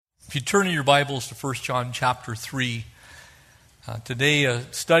If you turn in your Bibles to 1 John chapter 3, today a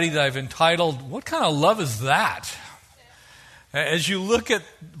study that I've entitled, What Kind of Love Is That? As you look at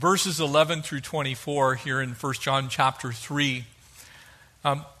verses 11 through 24 here in 1 John chapter 3,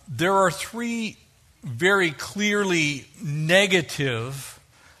 there are three very clearly negative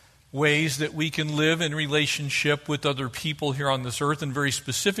ways that we can live in relationship with other people here on this earth, and very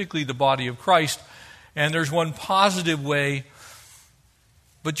specifically the body of Christ. And there's one positive way.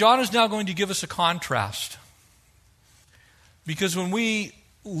 But John is now going to give us a contrast. Because when we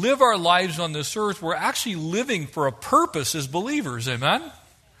live our lives on this earth, we're actually living for a purpose as believers. Amen?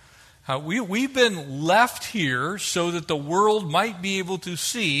 We've been left here so that the world might be able to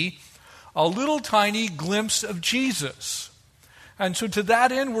see a little tiny glimpse of Jesus. And so to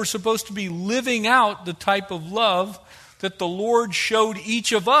that end, we're supposed to be living out the type of love that the Lord showed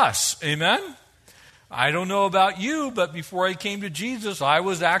each of us. Amen? I don't know about you, but before I came to Jesus, I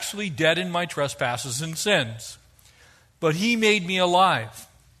was actually dead in my trespasses and sins. But He made me alive.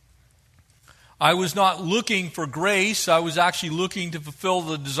 I was not looking for grace. I was actually looking to fulfill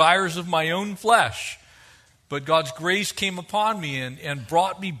the desires of my own flesh. But God's grace came upon me and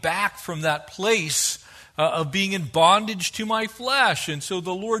brought me back from that place of being in bondage to my flesh. And so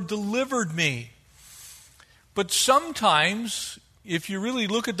the Lord delivered me. But sometimes, if you really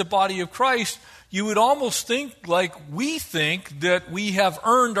look at the body of Christ, you would almost think like we think that we have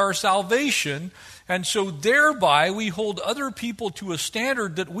earned our salvation, and so thereby we hold other people to a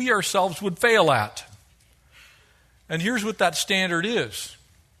standard that we ourselves would fail at. And here's what that standard is.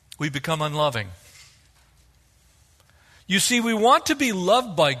 We become unloving. You see, we want to be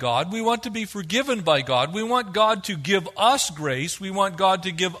loved by God. We want to be forgiven by God. We want God to give us grace. We want God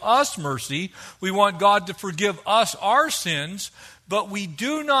to give us mercy. We want God to forgive us our sins. But we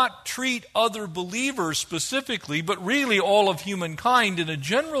do not treat other believers specifically, but really all of humankind in a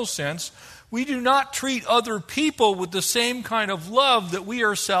general sense. We do not treat other people with the same kind of love that we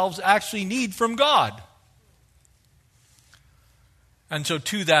ourselves actually need from God. And so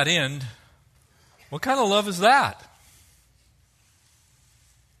to that end, what kind of love is that?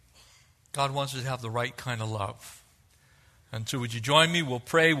 God wants us to have the right kind of love. And so would you join me? We'll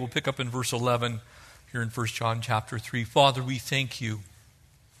pray. We'll pick up in verse 11 here in 1 John chapter 3. Father, we thank you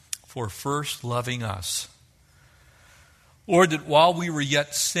for first loving us. Lord, that while we were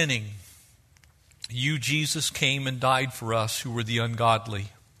yet sinning, you, Jesus, came and died for us who were the ungodly.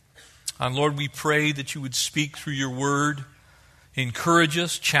 And Lord, we pray that you would speak through your word, encourage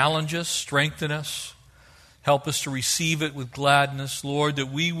us, challenge us, strengthen us. Help us to receive it with gladness, Lord,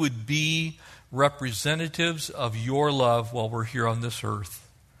 that we would be representatives of your love while we're here on this earth.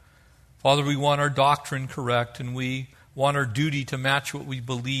 Father, we want our doctrine correct, and we want our duty to match what we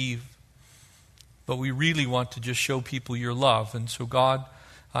believe. But we really want to just show people your love. And so, God,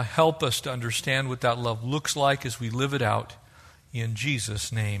 help us to understand what that love looks like as we live it out. In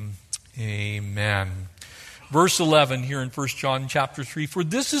Jesus' name, amen. Verse 11 here in 1 John chapter 3, for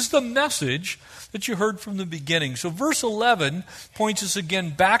this is the message that you heard from the beginning. So verse 11 points us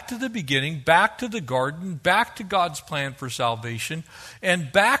again back to the beginning, back to the garden, back to God's plan for salvation,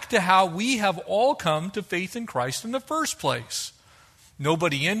 and back to how we have all come to faith in Christ in the first place.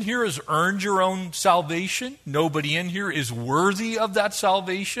 Nobody in here has earned your own salvation. Nobody in here is worthy of that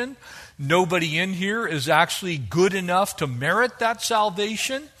salvation. Nobody in here is actually good enough to merit that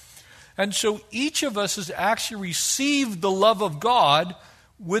salvation. And so each of us has actually received the love of God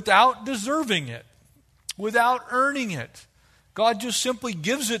without deserving it, without earning it. God just simply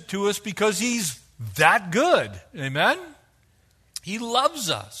gives it to us because He's that good. Amen? He loves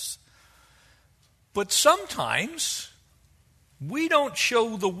us. But sometimes we don't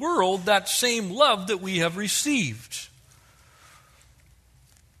show the world that same love that we have received.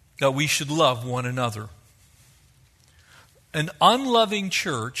 That we should love one another. An unloving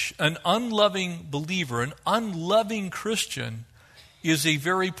church, an unloving believer, an unloving Christian is a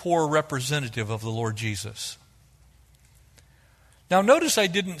very poor representative of the Lord Jesus. Now notice I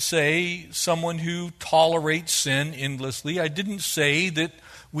didn't say someone who tolerates sin endlessly. I didn't say that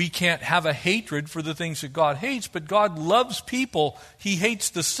we can't have a hatred for the things that God hates, but God loves people. He hates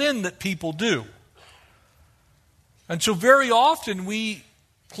the sin that people do. And so very often we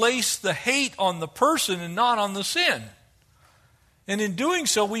place the hate on the person and not on the sin. And in doing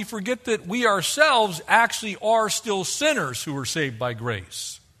so, we forget that we ourselves actually are still sinners who are saved by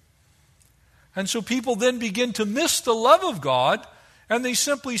grace. And so people then begin to miss the love of God, and they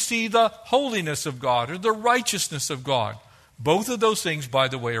simply see the holiness of God or the righteousness of God. Both of those things, by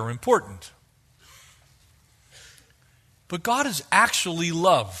the way, are important. But God is actually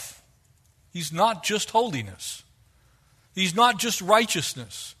love. He's not just holiness. He's not just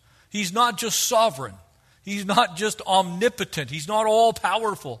righteousness. He's not just sovereign. He's not just omnipotent. He's not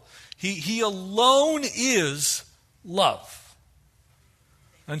all-powerful. He alone is love.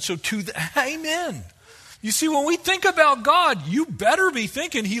 And so amen. You see, when we think about God, you better be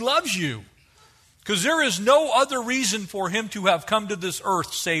thinking He loves you. Because there is no other reason for Him to have come to this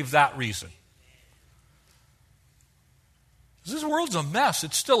earth save that reason. This world's a mess.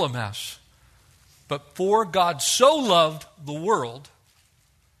 It's still a mess. But for God so loved the world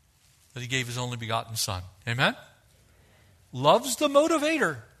that He gave His only begotten Son. Amen? Love's the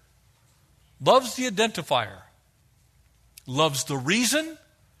motivator. Love's the identifier. Love's the reason.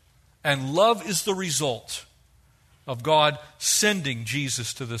 And love is the result of God sending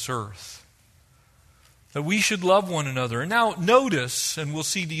Jesus to this earth. That we should love one another. And now notice, and we'll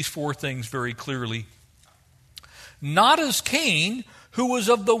see these four things very clearly. Not as Cain, who was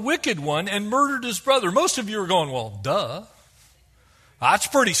of the wicked one and murdered his brother. Most of you are going, well, duh. That's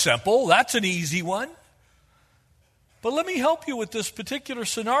pretty simple. That's an easy one. But let me help you with this particular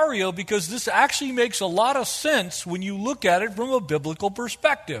scenario, because this actually makes a lot of sense when you look at it from a biblical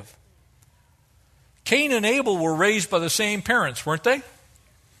perspective. Cain and Abel were raised by the same parents, weren't they?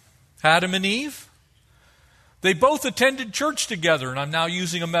 Adam and Eve. They both attended church together, and I'm now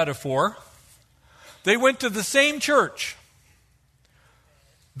using a metaphor. They went to the same church.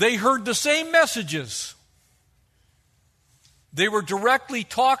 They heard the same messages. They were directly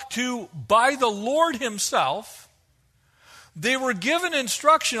talked to by the Lord Himself. They were given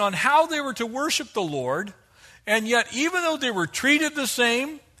instruction on how they were to worship the Lord, and yet even though they were treated the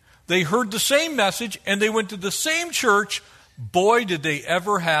same, they heard the same message, and they went to the same church, boy, did they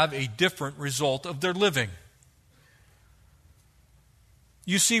ever have a different result of their living.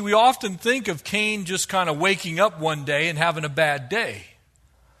 You see, we often think of Cain just kind of waking up one day and having a bad day.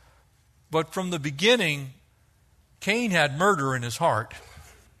 But from the beginning, Cain had murder in his heart.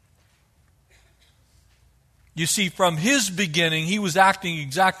 You see, from his beginning, he was acting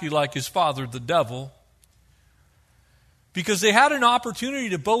exactly like his father, the devil, because they had an opportunity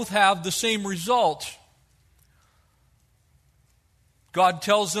to both have the same result. God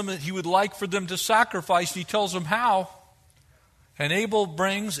tells them that He would like for them to sacrifice, and He tells them how. And Abel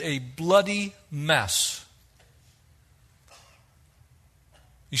brings a bloody mess.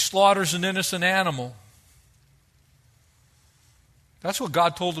 He slaughters an innocent animal. That's what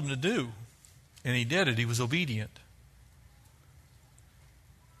God told him to do. And he did it. He was obedient.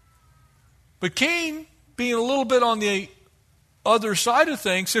 But Cain, being a little bit on the other side of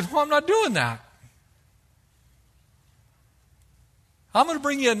things, said, well, I'm not doing that. I'm going to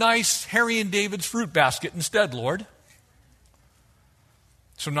bring you a nice Harry and David's fruit basket instead, Lord.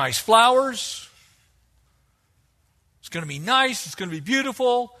 Some nice flowers. It's going to be nice. It's going to be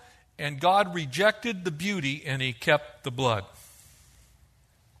beautiful. And God rejected the beauty and He kept the blood.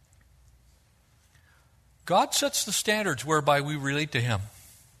 God sets the standards whereby we relate to Him.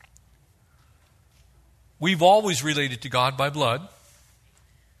 We've always related to God by blood.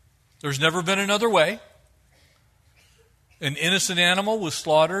 There's never been another way. An innocent animal was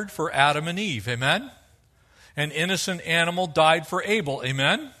slaughtered for Adam and Eve. Amen? An innocent animal died for Abel.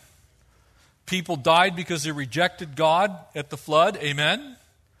 Amen? People died because they rejected God at the flood. Amen?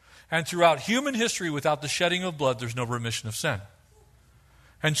 And throughout human history, without the shedding of blood, there's no remission of sin.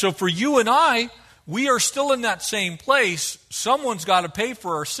 And so for you and I, we are still in that same place. Someone's got to pay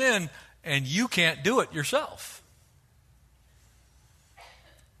for our sin, and you can't do it yourself.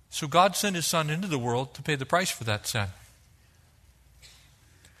 So God sent His Son into the world to pay the price for that sin.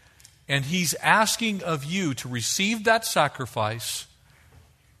 And He's asking of you to receive that sacrifice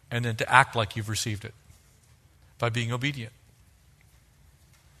and then to act like you've received it by being obedient.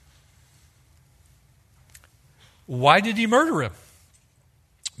 Why did He murder him?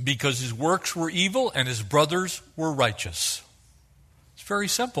 Because his works were evil and his brothers were righteous. It's very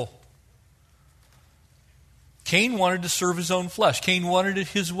simple. Cain wanted to serve his own flesh. Cain wanted it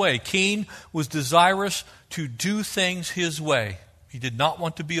his way. Cain was desirous to do things his way. He did not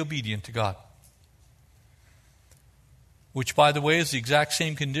want to be obedient to God. Which, by the way, is the exact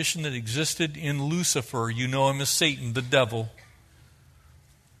same condition that existed in Lucifer. You know him as Satan, the devil.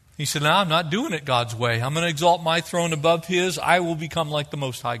 He said, no, I'm not doing it God's way. I'm going to exalt my throne above His. I will become like the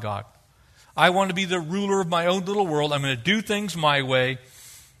Most High God. I want to be the ruler of my own little world. I'm going to do things my way.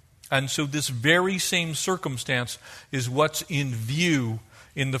 And so this very same circumstance is what's in view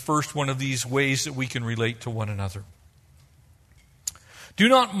in the first one of these ways that we can relate to one another. Do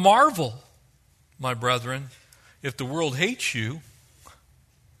not marvel, my brethren, if the world hates you.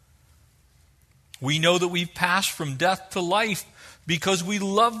 We know that we've passed from death to life because we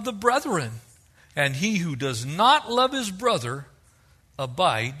love the brethren. And he who does not love his brother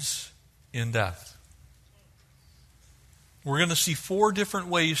abides in death. We're going to see 4 different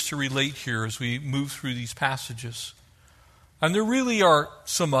ways to relate here as we move through these passages. And there really are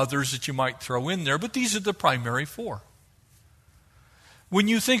some others that you might throw in there, but these are the primary 4. When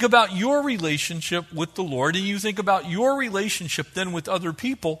you think about your relationship with the Lord and you think about your relationship then with other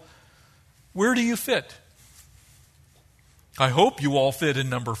people, where do you fit? I hope you all fit in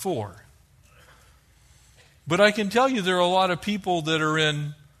number 4. But I can tell you there are a lot of people that are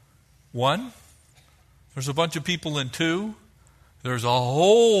in 1. There's a bunch of people in 2. There's a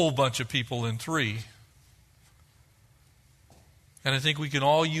whole bunch of people in 3. And I think we can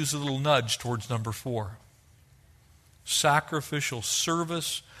all use a little nudge towards number 4. Sacrificial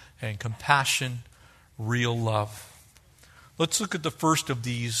service and compassion, real love. Let's look at the first of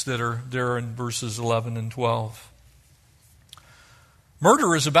these that are there in verses 11 and 12.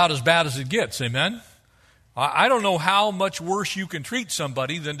 Murder is about as bad as it gets, amen? I don't know how much worse you can treat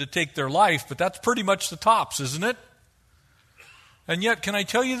somebody than to take their life, but that's pretty much the tops, isn't it? And yet, can I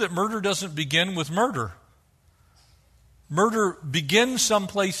tell you that murder doesn't begin with murder? Murder begins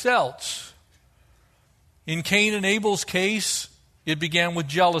someplace else. In Cain and Abel's case, it began with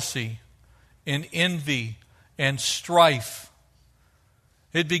jealousy and envy and strife.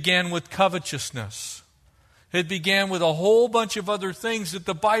 It began with covetousness. It began with a whole bunch of other things that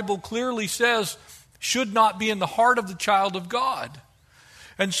the Bible clearly says should not be in the heart of the child of God.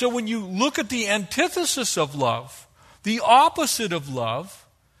 And so when you look at the antithesis of love, the opposite of love,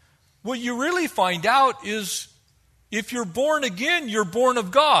 what you really find out is if you're born again, you're born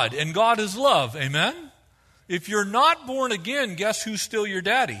of God, and God is love. Amen? If you're not born again, guess who's still your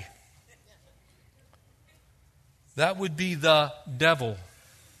daddy? That would be the devil.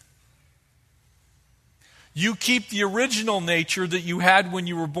 You keep the original nature that you had when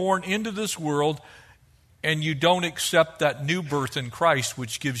you were born into this world, and you don't accept that new birth in Christ,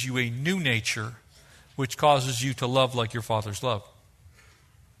 which gives you a new nature, which causes you to love like your Father's love.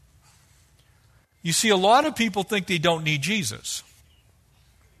 You see, a lot of people think they don't need Jesus.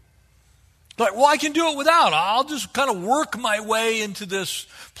 Like, well, I can do it without. I'll just kind of work my way into this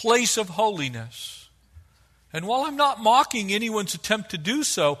place of holiness. And while I'm not mocking anyone's attempt to do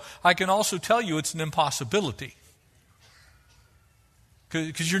so, I can also tell you it's an impossibility.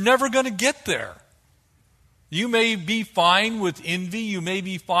 Because you're never going to get there. You may be fine with envy, you may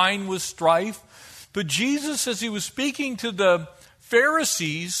be fine with strife, but Jesus, as he was speaking to the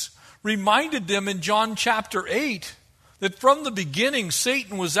Pharisees, reminded them in John chapter 8 that from the beginning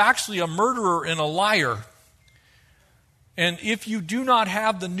Satan was actually a murderer and a liar. And if you do not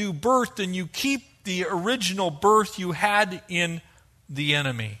have the new birth, then you keep the original birth you had in the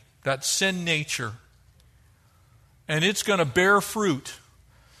enemy, that sin nature. And it's going to bear fruit.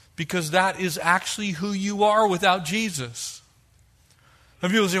 Because that is actually who you are without Jesus.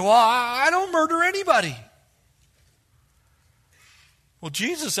 And people say, well, I don't murder anybody. Well,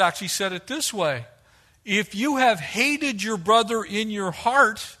 Jesus actually said it this way. If you have hated your brother in your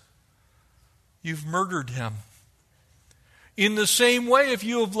heart, you've murdered him. In the same way, if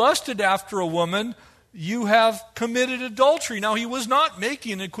you have lusted after a woman, you have committed adultery. Now, he was not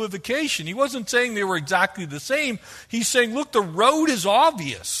making an equivocation. He wasn't saying they were exactly the same. He's saying, look, the road is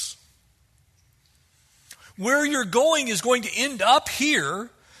obvious. Where you're going is going to end up here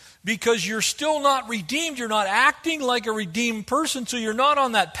because you're still not redeemed. You're not acting like a redeemed person, so you're not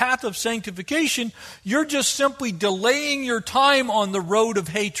on that path of sanctification. You're just simply delaying your time on the road of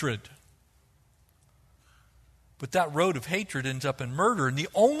hatred. But that road of hatred ends up in murder. And the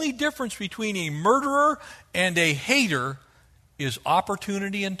only difference between a murderer and a hater is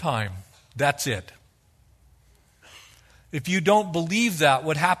opportunity and time. That's it. If you don't believe that,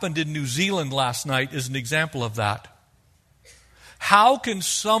 what happened in New Zealand last night is an example of that. How can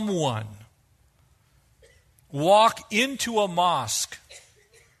someone walk into a mosque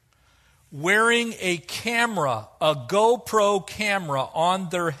wearing a camera, a GoPro camera on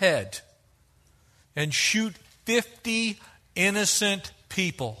their head, and shoot 50 innocent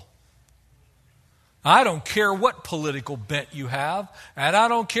people? I don't care what political bent you have, and I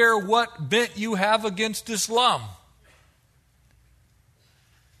don't care what bent you have against Islam.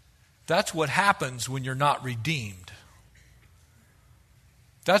 That's what happens when you're not redeemed.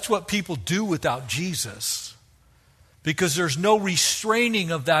 That's what people do without Jesus. Because there's no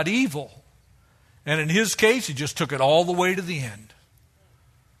restraining of that evil. And in his case, he just took it all the way to the end.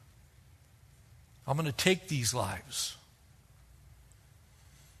 I'm going to take these lives.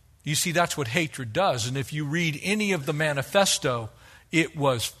 You see, that's what hatred does. And if you read any of the manifesto, it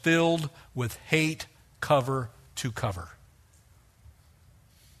was filled with hate cover to cover.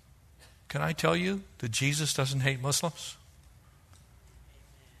 Can I tell you that Jesus doesn't hate Muslims?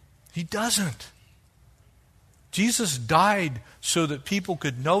 He doesn't. Jesus died so that people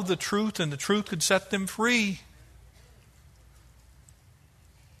could know the truth and the truth could set them free.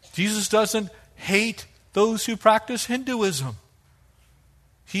 Jesus doesn't hate those who practice Hinduism.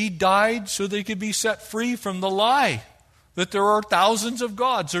 He died so they could be set free from the lie that there are thousands of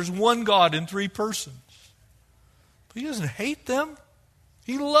gods. There's one God in three persons. But he doesn't hate them.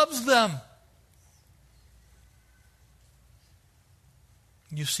 He loves them.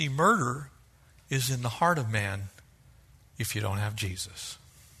 You see, murder is in the heart of man if you don't have Jesus.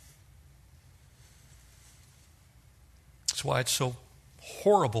 That's why it's so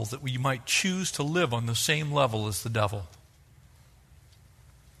horrible that we might choose to live on the same level as the devil.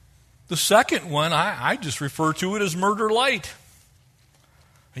 The second one, I just refer to it as murder light.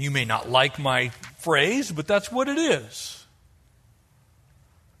 And you may not like my phrase, but that's what it is.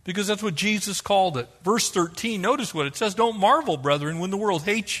 Because that's what Jesus called it. Verse 13, notice what it says. Don't marvel, brethren, when the world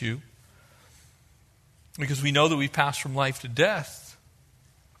hates you, because we know that we've passed from life to death.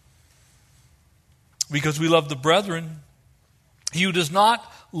 Because we love the brethren. He who does not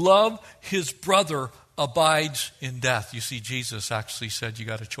love his brother abides in death. You see, Jesus actually said you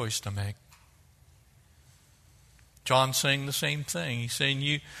got a choice to make. John's saying the same thing. He's saying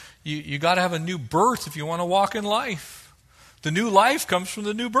you got to have a new birth if you want to walk in life. The new life comes from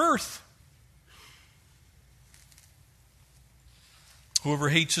the new birth. Whoever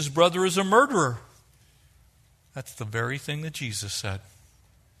hates his brother is a murderer. That's the very thing that Jesus said.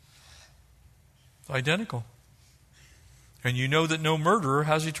 It's identical. And you know that no murderer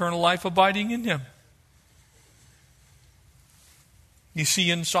has eternal life abiding in him. You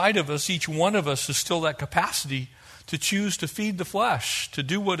see, inside of us, each one of us has still that capacity to choose to feed the flesh, to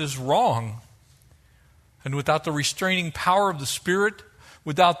do what is wrong. And without the restraining power of the Spirit,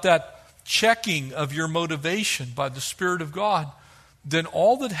 without that checking of your motivation by the Spirit of God, then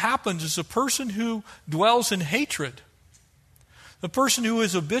all that happens is a person who dwells in hatred, the person who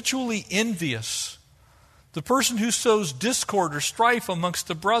is habitually envious, the person who sows discord or strife amongst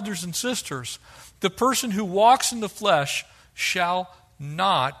the brothers and sisters, the person who walks in the flesh shall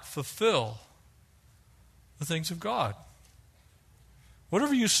not fulfill the things of God.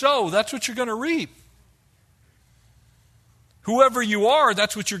 Whatever you sow, that's what you're going to reap. Whoever you are,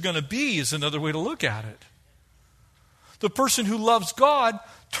 that's what you're going to be, is another way to look at it. The person who loves God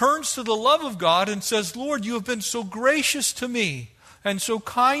turns to the love of God and says, Lord, you have been so gracious to me and so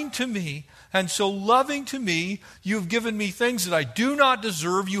kind to me and so loving to me. You have given me things that I do not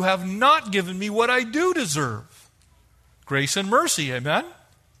deserve. You have not given me what I do deserve. Grace and mercy, amen?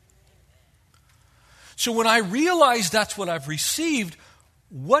 So when I realize that's what I've received,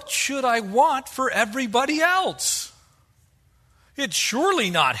 what should I want for everybody else? It's surely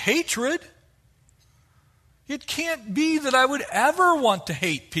not hatred. It can't be that I would ever want to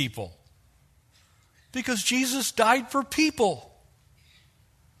hate people, because Jesus died for people.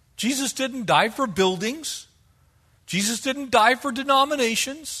 Jesus didn't die for buildings. Jesus didn't die for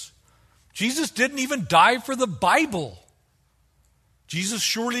denominations. Jesus didn't even die for the Bible. Jesus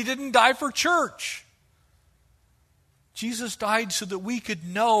surely didn't die for church. Jesus died so that we could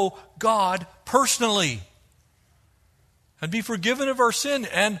know God personally and be forgiven of our sin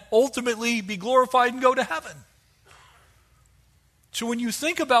and ultimately be glorified and go to heaven. So when you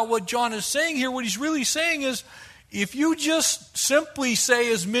think about what John is saying here, what he's really saying is, if you just simply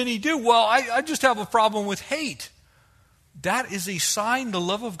say, as many do, well, I just have a problem with hate, that is a sign the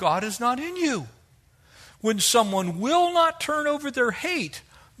love of God is not in you. When someone will not turn over their hate,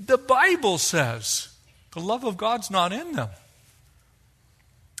 the Bible says the love of God's not in them.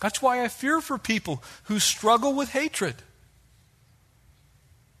 That's why I fear for people who struggle with hatred.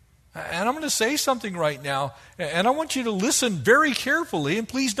 And I'm going to say something right now, and I want you to listen very carefully, and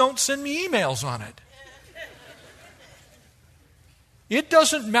please don't send me emails on it. It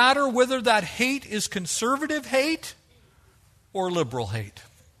doesn't matter whether that hate is conservative hate or liberal hate.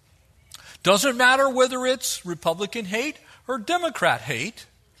 Doesn't matter whether it's Republican hate or Democrat hate.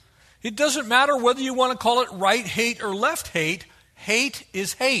 It doesn't matter whether you want to call it right hate or left hate. Hate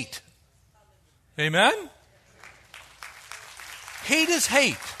is hate. Amen? Hate is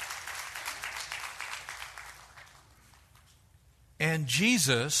hate. And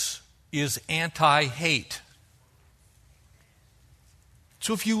Jesus is anti-hate.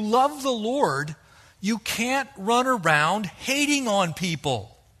 So if you love the Lord, you can't run around hating on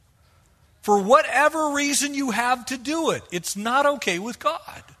people for whatever reason you have to do it. It's not okay with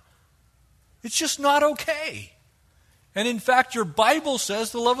God. It's just not okay. And in fact, your Bible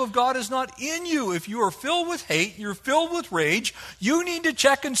says the love of God is not in you. If you are filled with hate, you're filled with rage, you need to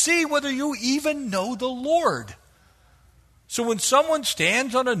check and see whether you even know the Lord. So when someone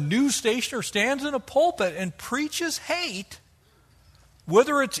stands on a news station or stands in a pulpit and preaches hate,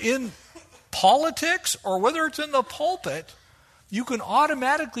 whether it's in politics or whether it's in the pulpit, you can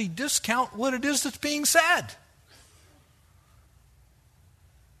automatically discount what it is that's being said.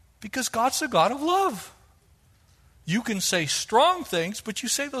 Because God's the God of love. You can say strong things, but you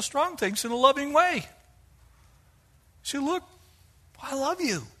say those strong things in a loving way. Say, look, I love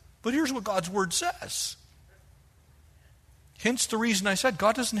you, but here's what God's word says. Hence the reason I said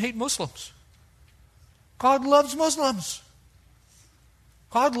God doesn't hate Muslims. God loves Muslims.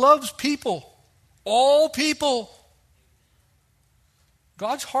 God loves people. All people.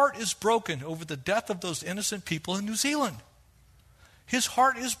 God's heart is broken over the death of those innocent people in New Zealand. His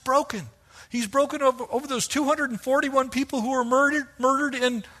heart is broken. He's broken over those 241 people who were murdered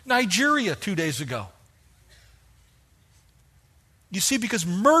in Nigeria 2 days ago. You see, because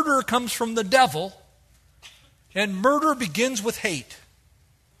murder comes from the devil, and murder begins with hate.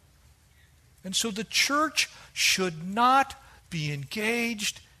 And so the church should not be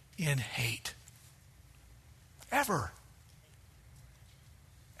engaged in hate. Ever.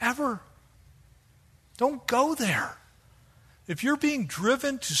 Ever. Don't go there. If you're being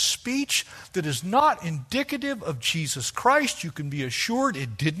driven to speech that is not indicative of Jesus Christ, you can be assured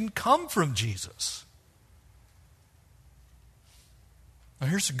it didn't come from Jesus. Now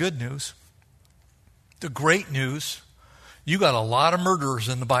here's the good news. The great news, you got a lot of murderers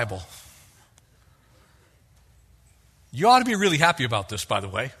in the Bible. You ought to be really happy about this, by the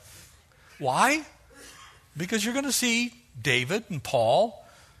way. Why? Because you're going to see David and Paul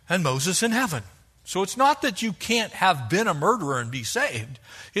and Moses in heaven. So it's not that you can't have been a murderer and be saved.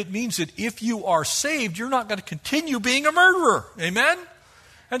 It means that if you are saved, you're not going to continue being a murderer. Amen?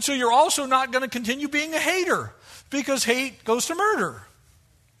 And so you're also not going to continue being a hater, because hate goes to murder.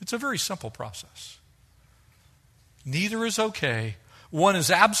 It's a very simple process. Neither is okay. One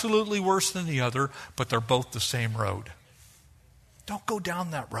is absolutely worse than the other, but they're both the same road. Don't go down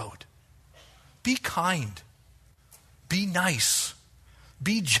that road. Be kind. Be nice.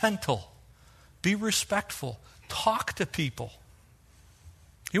 Be gentle. Be respectful. Talk to people.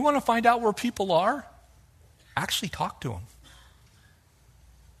 You want to find out where people are? Actually talk to them.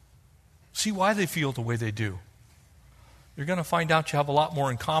 See why they feel the way they do. You're going to find out you have a lot more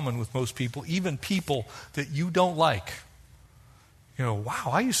in common with most people, even people that you don't like. You know, wow,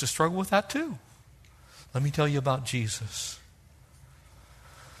 I used to struggle with that too. Let me tell you about Jesus.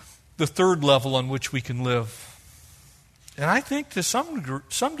 The third level on which we can live. And I think to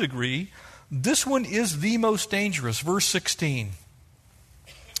some degree, this one is the most dangerous. Verse 16.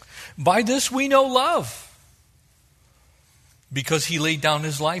 By this we know love, because he laid down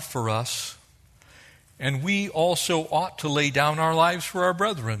his life for us, and we also ought to lay down our lives for our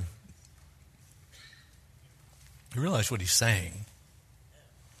brethren. You realize what he's saying?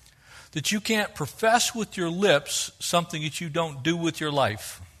 That you can't profess with your lips something that you don't do with your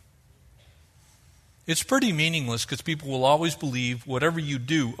life. It's pretty meaningless, because people will always believe whatever you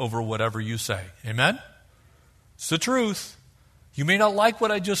do over whatever you say. Amen? It's the truth. You may not like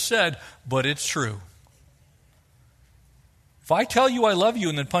what I just said, but it's true. If I tell you I love you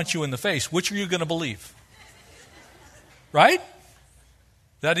and then punch you in the face, which are you going to believe? Right?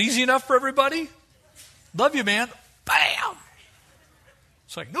 That easy enough for everybody? Love you, man. Bam!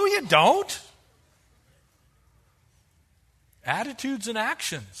 It's like, no, you don't. Attitudes and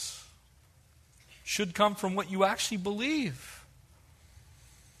actions should come from what you actually believe.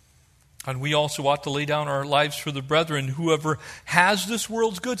 And we also ought to lay down our lives for the brethren, whoever has this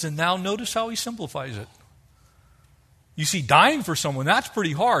world's goods. And now notice how he simplifies it. You see, dying for someone, that's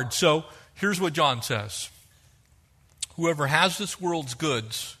pretty hard. So here's what John says. Whoever has this world's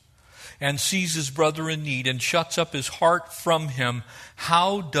goods and sees his brother in need and shuts up his heart from him,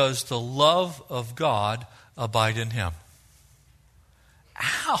 how does the love of God abide in him?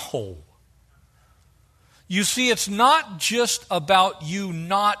 Ow! You see, it's not just about you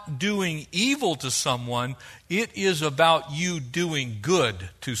not doing evil to someone. It is about you doing good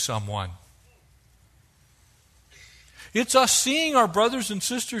to someone. It's us seeing our brothers and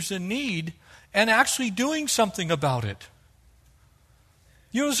sisters in need and actually doing something about it.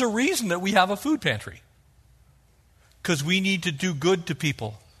 You know, there's a reason that we have a food pantry. Because we need to do good to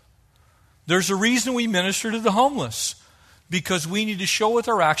people. There's a reason we minister to the homeless. Because we need to show with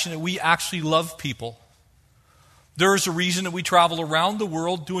our action that we actually love people. There is a reason that we travel around the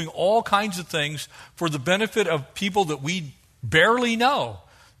world doing all kinds of things for the benefit of people that we barely know,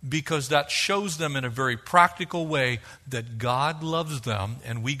 because that shows them in a very practical way that God loves them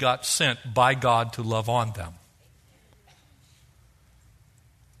and we got sent by God to love on them.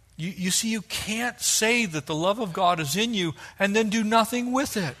 You see, you can't say that the love of God is in you and then do nothing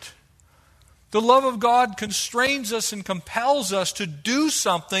with it. The love of God constrains us and compels us to do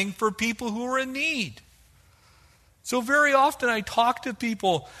something for people who are in need. So very often I talk to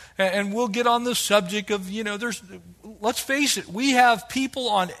people, and we'll get on the subject of, let's face it, we have people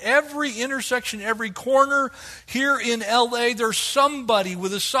on every intersection, every corner. Here in L.A., there's somebody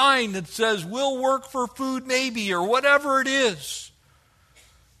with a sign that says, "We'll work for food maybe," or whatever it is.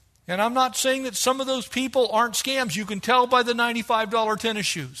 And I'm not saying that some of those people aren't scams. You can tell by the $95 tennis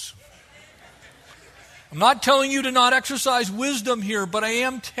shoes. I'm not telling you to not exercise wisdom here, but I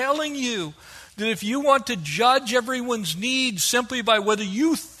am telling you that if you want to judge everyone's needs simply by whether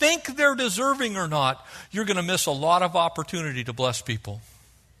you think they're deserving or not, you're going to miss a lot of opportunity to bless people.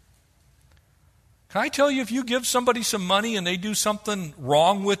 Can I tell you, if you give somebody some money and they do something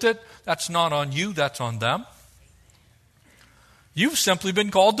wrong with it, that's not on you, that's on them. You've simply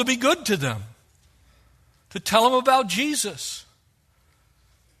been called to be good to them, to tell them about Jesus.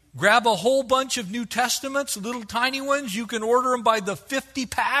 Grab a whole bunch of New Testaments, little tiny ones. You can order them by the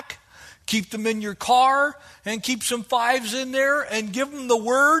 50-pack. Keep them in your car and keep some 5s in there and give them the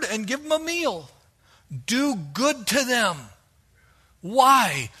word and give them a meal. Do good to them.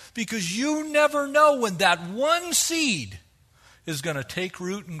 Why? Because you never know when that one seed is going to take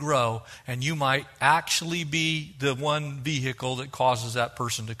root and grow, and you might actually be the one vehicle that causes that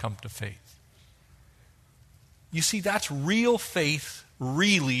person to come to faith. You see, that's real faith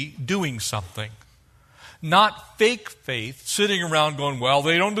really doing something. Not fake faith sitting around going, "Well,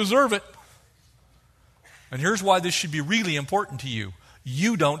 they don't deserve it." And here's why this should be really important to you.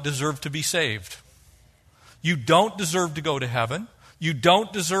 You don't deserve to be saved. You don't deserve to go to heaven. You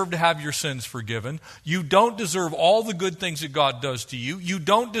don't deserve to have your sins forgiven. You don't deserve all the good things that God does to you. You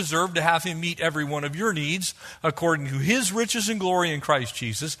don't deserve to have Him meet every one of your needs according to His riches and glory in Christ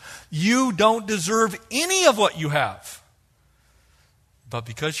Jesus. You don't deserve any of what you have. But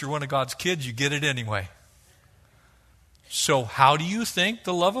because you're one of God's kids, you get it anyway. So how do you think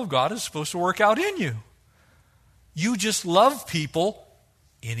the love of God is supposed to work out in you? You just love people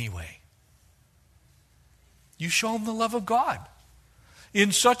anyway. You show them the love of God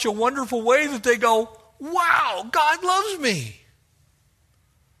in such a wonderful way that they go, "Wow, God loves me."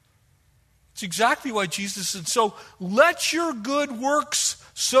 It's exactly why Jesus said, "So let your good works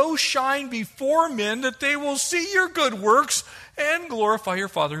so shine before men that they will see your good works and glorify your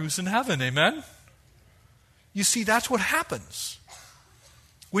Father who's in heaven." Amen? You see, that's what happens.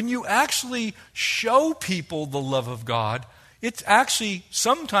 When you actually show people the love of God, it's actually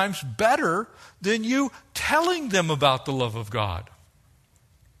sometimes better than you telling them about the love of God.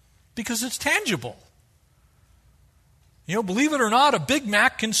 Because it's tangible. Believe it or not, a Big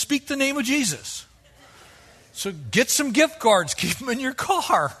Mac can speak the name of Jesus. So get some gift cards, keep them in your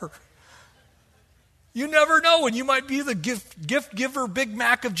car. You never know when you might be the gift giver Big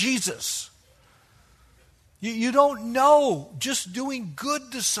Mac of Jesus. You don't know, just doing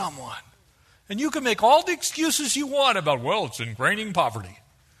good to someone. And you can make all the excuses you want about, "Well, it's ingraining poverty."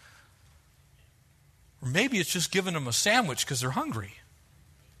 Or maybe it's just giving them a sandwich because they're hungry.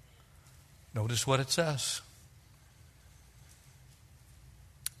 Notice what it says.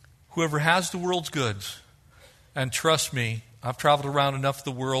 Whoever has the world's goods, and trust me, I've traveled around enough of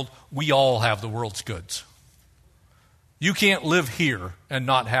the world, we all have the world's goods. You can't live here and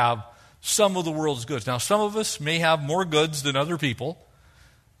not have some of the world's goods. Now, some of us may have more goods than other people,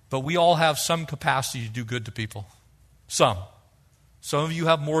 but we all have some capacity to do good to people. Some. Some of you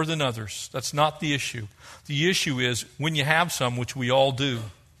have more than others. That's not the issue. The issue is when you have some, which we all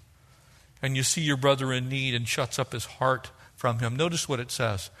do, and you see your brother in need and shuts up his heart from him. Notice what it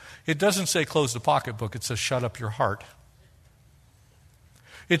says. It doesn't say close the pocketbook. It says shut up your heart.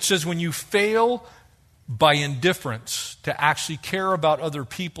 It says when you fail by indifference to actually care about other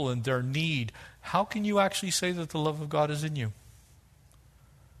people and their need, how can you actually say that the love of God is in you?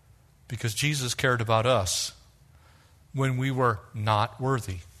 Because Jesus cared about us when we were not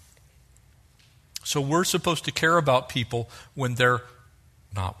worthy. So we're supposed to care about people when they're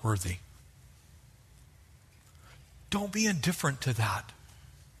not worthy. Don't be indifferent to that.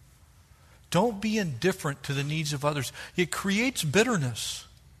 Don't be indifferent to the needs of others. It creates bitterness.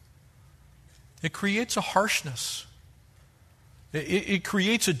 It creates a harshness. It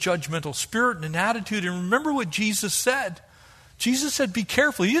creates a judgmental spirit and an attitude. And remember what Jesus said. Jesus said, be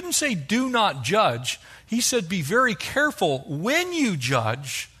careful. He didn't say do not judge. He said be very careful when you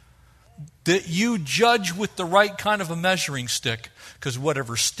judge that you judge with the right kind of a measuring stick, because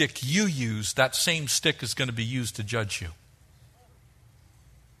whatever stick you use, that same stick is going to be used to judge you.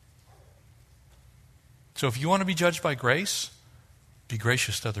 So if you want to be judged by grace, be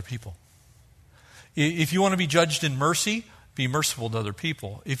gracious to other people. If you want to be judged in mercy, be merciful to other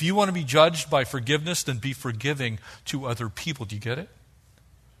people. If you want to be judged by forgiveness, then be forgiving to other people. Do you get it?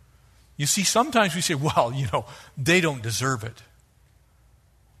 You see, sometimes we say, well, they don't deserve it.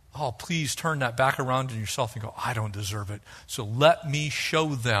 Oh, please turn that back around in yourself and go, I don't deserve it. So let me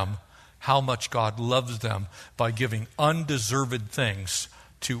show them how much God loves them by giving undeserved things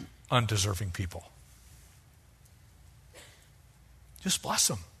to undeserving people. Just bless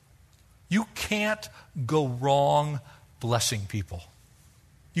them. You can't go wrong blessing people.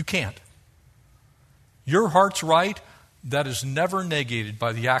 You can't. Your heart's right. That is never negated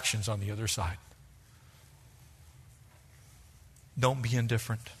by the actions on the other side. Don't be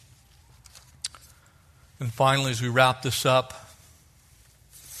indifferent. And finally, as we wrap this up,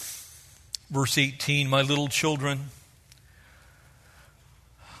 verse 18, my little children,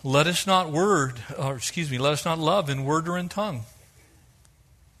 let us not love in word or in tongue.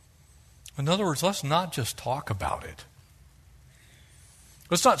 In other words, let's not just talk about it.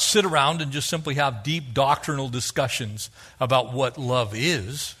 Let's not sit around and just simply have deep doctrinal discussions about what love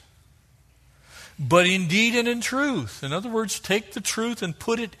is, but in deed and in truth. In other words, take the truth and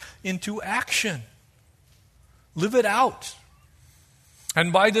put it into action. Live it out.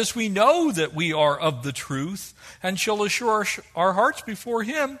 And by this we know that we are of the truth and shall assure our hearts before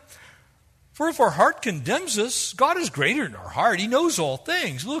Him. For if our heart condemns us, God is greater than our heart. He knows all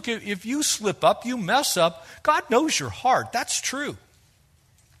things. Look, if you slip up, you mess up, God knows your heart. That's true.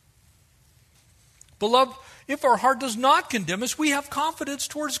 Beloved, if our heart does not condemn us, we have confidence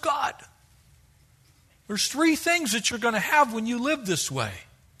towards God. There's three things that you're going to have when you live this way.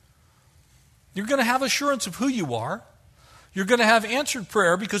 You're going to have assurance of who you are. You're going to have answered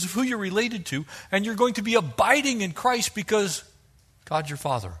prayer because of who you're related to. And you're going to be abiding in Christ because God's your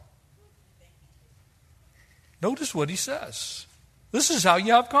Father. Notice what he says. This is how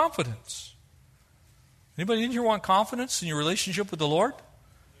you have confidence. Anybody in here want confidence in your relationship with the Lord?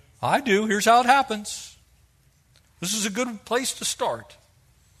 I do. Here's how it happens. This is a good place to start.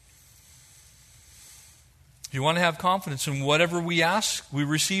 If you want to have confidence in whatever we ask, we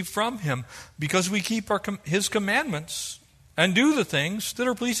receive from Him because we keep His commandments and do the things that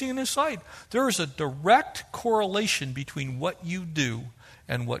are pleasing in His sight. There is a direct correlation between what you do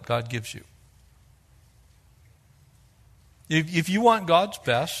and what God gives you. If you want God's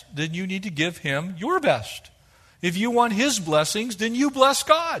best, then you need to give Him your best. If you want His blessings, then you bless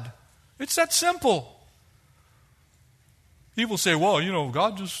God. It's that simple. People say, well,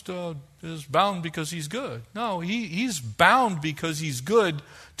 God just is bound because He's good. No, He's bound because He's good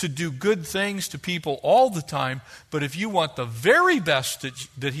to do good things to people all the time. But if you want the very best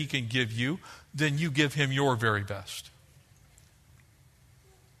that He can give you, then you give Him your very best.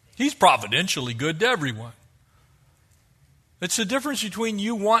 He's providentially good to everyone. It's the difference between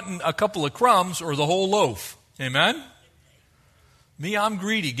you wanting a couple of crumbs or the whole loaf. Amen? Me, I'm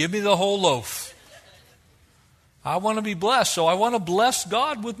greedy. Give me the whole loaf. I want to be blessed, so I want to bless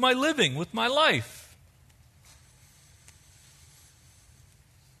God with my living, with my life.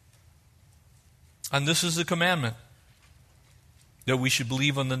 And this is the commandment, that we should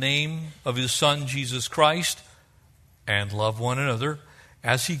believe on the name of His Son, Jesus Christ, and love one another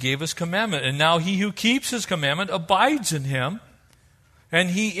as He gave us commandment. And now he who keeps His commandment abides in Him, and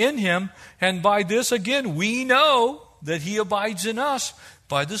He in him. And by this, again, we know that He abides in us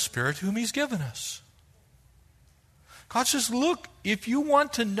by the Spirit whom He's given us. God says, look, if you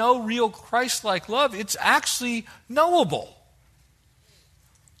want to know real Christ-like love, it's actually knowable.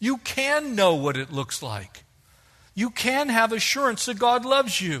 You can know what it looks like. You can have assurance that God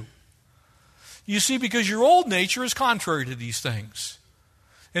loves you. You see, because your old nature is contrary to these things.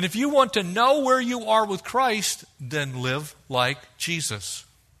 And if you want to know where you are with Christ, then live like Jesus.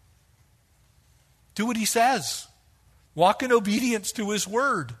 Do what He says. Walk in obedience to His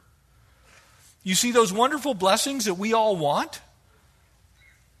word. You see, those wonderful blessings that we all want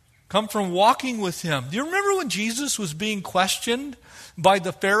come from walking with Him. Do you remember when Jesus was being questioned by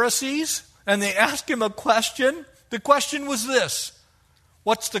the Pharisees and they asked Him a question? The question was this: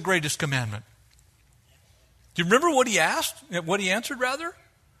 what's the greatest commandment? Do you remember what He asked? What He answered, rather?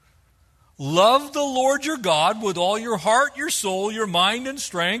 Love the Lord your God with all your heart, your soul, your mind, and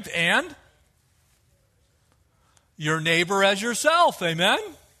strength, and your neighbor as yourself. Amen?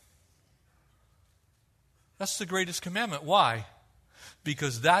 That's the greatest commandment. Why?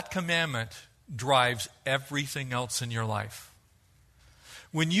 Because that commandment drives everything else in your life.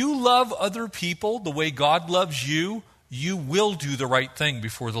 When you love other people the way God loves you, you will do the right thing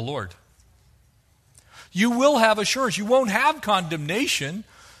before the Lord. You will have assurance. You won't have condemnation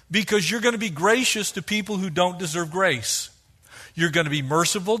because you're going to be gracious to people who don't deserve grace. You're going to be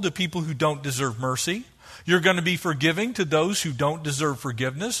merciful to people who don't deserve mercy. You're going to be forgiving to those who don't deserve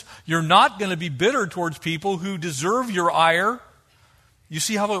forgiveness. You're not going to be bitter towards people who deserve your ire. You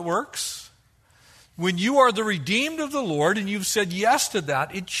see how it works? When you are the redeemed of the Lord and you've said yes to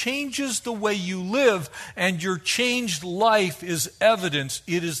that, it changes the way you live, and your changed life is evidence.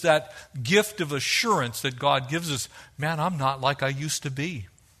 It is that gift of assurance that God gives us. Man, I'm not like I used to be.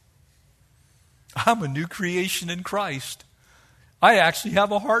 I'm a new creation in Christ. I actually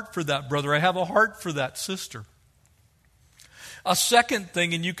have a heart for that brother. I have a heart for that sister. A second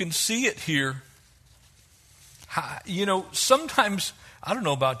thing, and you can see it here, sometimes, I don't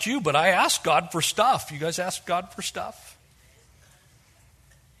know about you, but I ask God for stuff. You guys ask God for stuff?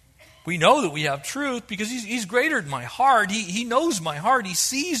 We know that we have truth because He's greater than my heart. He knows my heart. He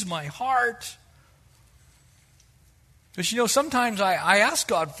sees my heart. Because, sometimes I ask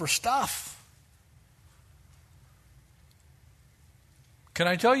God for stuff. Can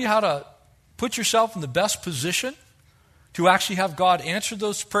I tell you how to put yourself in the best position to actually have God answer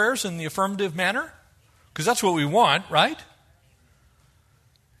those prayers in the affirmative manner? Because that's what we want, right?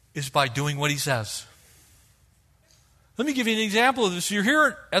 Is by doing what He says. Let me give you an example of this. You're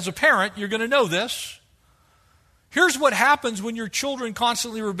here as a parent, you're going to know this. Here's what happens when your children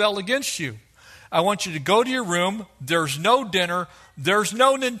constantly rebel against you. I want you to go to your room. There's no dinner. There's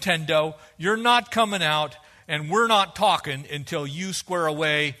no Nintendo. You're not coming out. And we're not talking until you square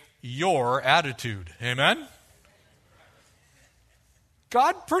away your attitude. Amen?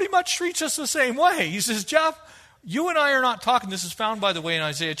 God pretty much treats us the same way. He says, Jeff, you and I are not talking. This is found, by the way, in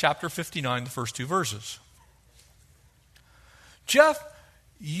Isaiah chapter 59, the first 2 verses. Jeff,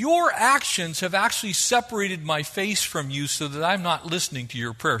 your actions have actually separated my face from you so that I'm not listening to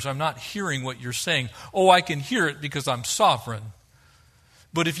your prayers. I'm not hearing what you're saying. Oh, I can hear it because I'm sovereign.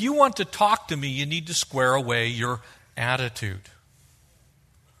 But if you want to talk to me, you need to square away your attitude.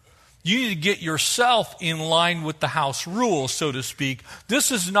 You need to get yourself in line with the house rules, so to speak.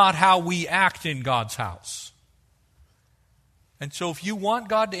 This is not how we act in God's house. And so if you want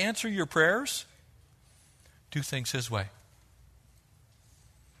God to answer your prayers, do things His way.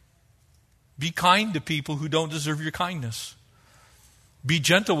 Be kind to people who don't deserve your kindness. Be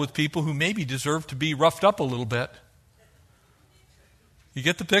gentle with people who maybe deserve to be roughed up a little bit. You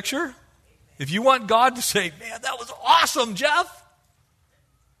get the picture? If you want God to say, man, that was awesome, Jeff,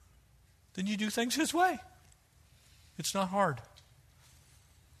 then you do things His way. It's not hard.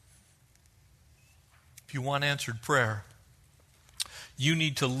 If you want answered prayer, you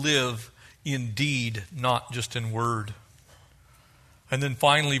need to live in deed, not just in word. And then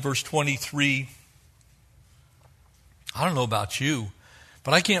finally, verse 23. I don't know about you,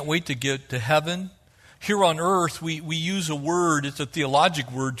 but I can't wait to get to heaven. Here on earth, we use a word, it's a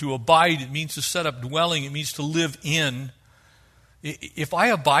theologic word, to abide. It means to set up dwelling. It means to live in. If I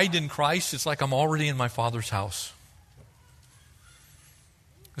abide in Christ, it's like I'm already in my Father's house.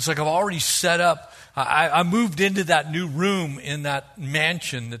 It's like I've already set up. I moved into that new room in that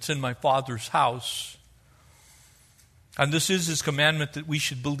mansion that's in my Father's house. And this is His commandment, that we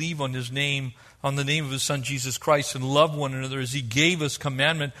should believe on His name, on the name of His Son Jesus Christ, and love one another as He gave us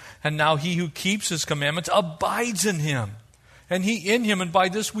commandment. And now He who keeps His commandments abides in Him, and He in Him. And by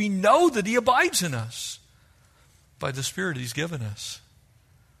this we know that He abides in us, by the Spirit He's given us.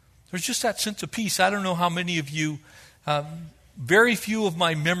 There's just that sense of peace. I don't know how many of you, very few of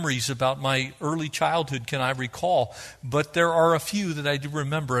my memories about my early childhood can I recall, but there are a few that I do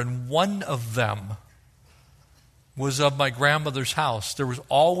remember, and one of them was of my grandmother's house. There was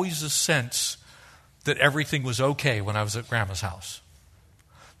always a sense that everything was okay when I was at Grandma's house.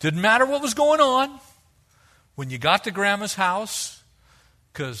 Didn't matter what was going on. When you got to Grandma's house,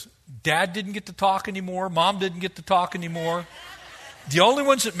 because Dad didn't get to talk anymore, Mom didn't get to talk anymore, the only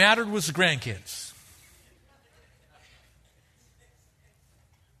ones that mattered was the grandkids.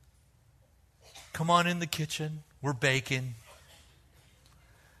 Come on in the kitchen. We're baking.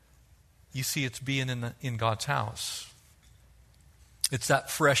 You see, it's being in God's house. It's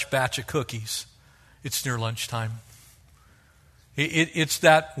that fresh batch of cookies. It's near lunchtime. It's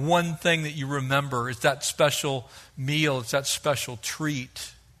that one thing that you remember. It's that special meal. It's that special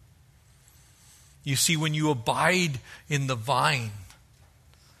treat. You see, when you abide in the vine,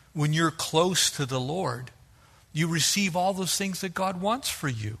 when you're close to the Lord, you receive all those things that God wants for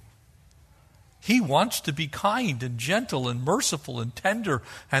you. He wants to be kind and gentle and merciful and tender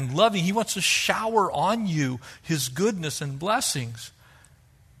and loving. He wants to shower on you His goodness and blessings.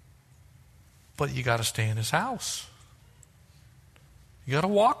 But you got to stay in His house. You got to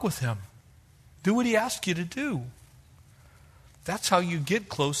walk with Him. Do what He asks you to do. That's how you get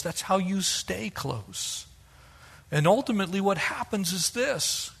close. That's how you stay close. And ultimately what happens is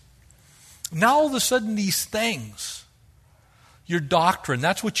this. Now all of a sudden these things, your doctrine,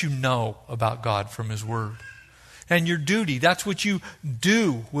 that's what you know about God from His Word. And your duty, that's what you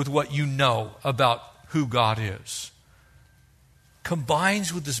do with what you know about who God is.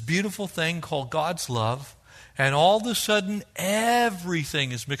 Combines with this beautiful thing called God's love, and all of a sudden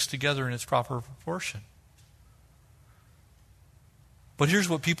everything is mixed together in its proper proportion. But here's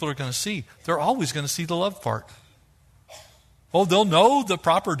what people are going to see. They're always going to see the love part. Oh, they'll know the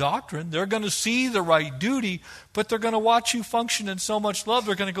proper doctrine. They're going to see the right duty, but they're going to watch you function in so much love,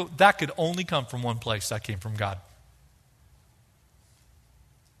 they're going to go, that could only come from one place. That came from God.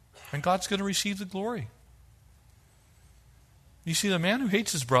 And God's going to receive the glory. You see, the man who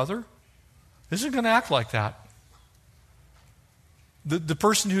hates his brother isn't going to act like that. The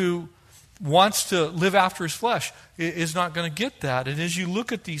person who wants to live after his flesh is not going to get that. And as you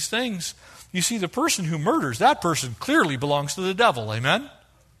look at these things, you see the person who murders, that person clearly belongs to the devil. Amen?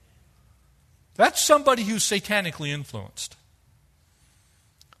 That's somebody who's satanically influenced.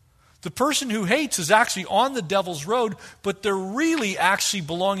 The person who hates is actually on the devil's road, but they're really actually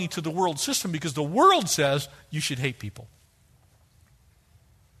belonging to the world system because the world says you should hate people.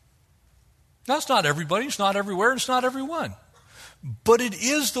 Now, it's not everybody, it's not everywhere, it's not everyone. But it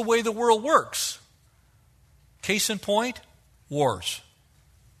is the way the world works. Case in point, wars.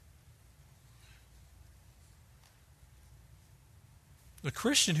 The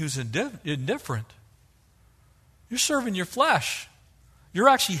Christian who's indifferent, you're serving your flesh. You're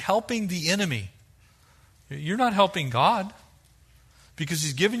actually helping the enemy. You're not helping God because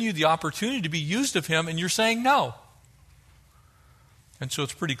He's given you the opportunity to be used of Him and you're saying no. And so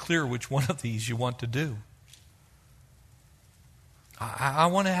it's pretty clear which one of these you want to do. I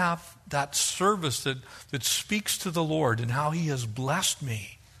want to have that service that speaks to the Lord and how He has blessed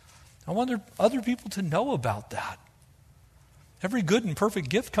me. I want other people to know about that. Every good and perfect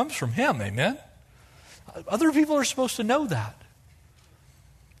gift comes from Him, amen? Other people are supposed to know that.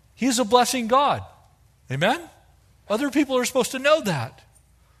 He is a blessing God, amen? Other people are supposed to know that.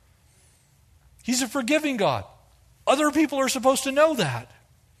 He's a forgiving God. Other people are supposed to know that.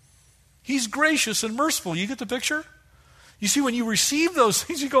 He's gracious and merciful. You get the picture? You see, when you receive those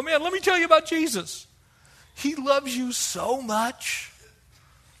things, you go, man, let me tell you about Jesus. He loves you so much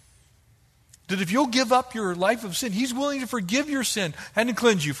that if you'll give up your life of sin, He's willing to forgive your sin and to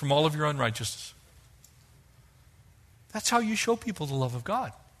cleanse you from all of your unrighteousness. That's how you show people the love of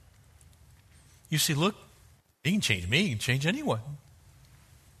God. You see, look, He can change me, He can change anyone.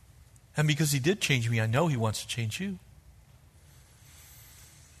 And because He did change me, I know He wants to change you.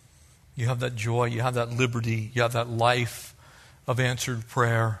 You have that joy, you have that liberty, you have that life of answered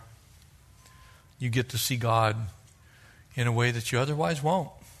prayer. You get to see God in a way that you otherwise won't.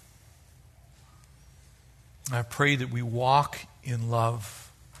 I pray that we walk in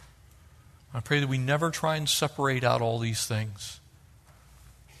love. I pray that we never try and separate out all these things.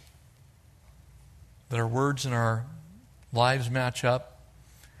 That our words and our lives match up,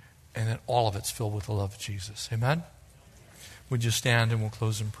 and that all of it's filled with the love of Jesus. Amen? Would you stand and we'll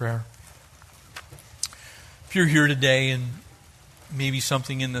close in prayer? If you're here today and maybe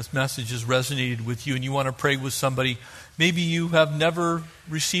something in this message has resonated with you and you want to pray with somebody, maybe you have never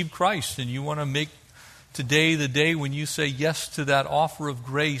received Christ and you want to make today the day when you say yes to that offer of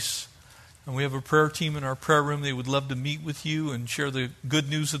grace. And we have a prayer team in our prayer room. They would love to meet with you and share the good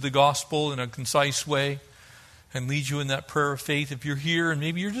news of the gospel in a concise way and lead you in that prayer of faith. If you're here and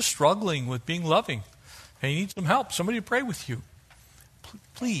maybe you're just struggling with being loving and you need some help, somebody to pray with you,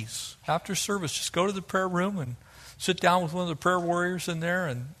 please, after service, just go to the prayer room and sit down with one of the prayer warriors in there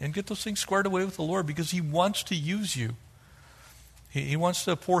and get those things squared away with the Lord because He wants to use you. He wants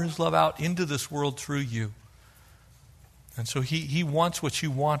to pour His love out into this world through you. And so He wants what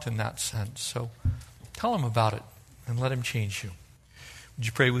you want in that sense. So tell Him about it and let Him change you. Would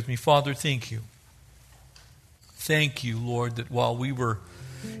you pray with me? Father, thank you. Thank you, Lord, that while we were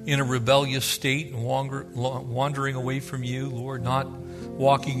in a rebellious state and wandering away from you, Lord, not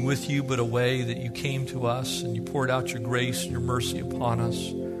walking with you but away, that you came to us and you poured out your grace and your mercy upon us.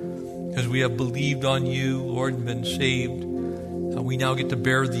 As we have believed on you, Lord, and been saved, we now get to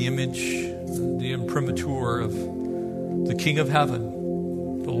bear the image, the imprimatur of the King of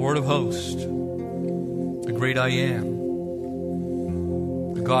Heaven, the Lord of Hosts, the great I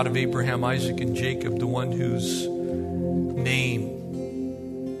am, the God of Abraham, Isaac, and Jacob, the one whose name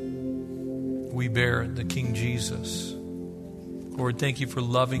we bear, the King Jesus. Lord, thank you for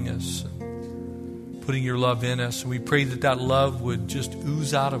loving us and putting your love in us. And we pray that that love would just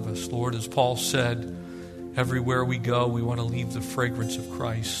ooze out of us, Lord. As Paul said, everywhere we go, we want to leave the fragrance of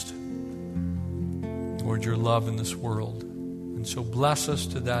Christ. Lord, your love in this world. And so bless us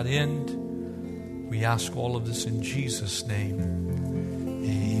to that end. We ask all of this in Jesus' name.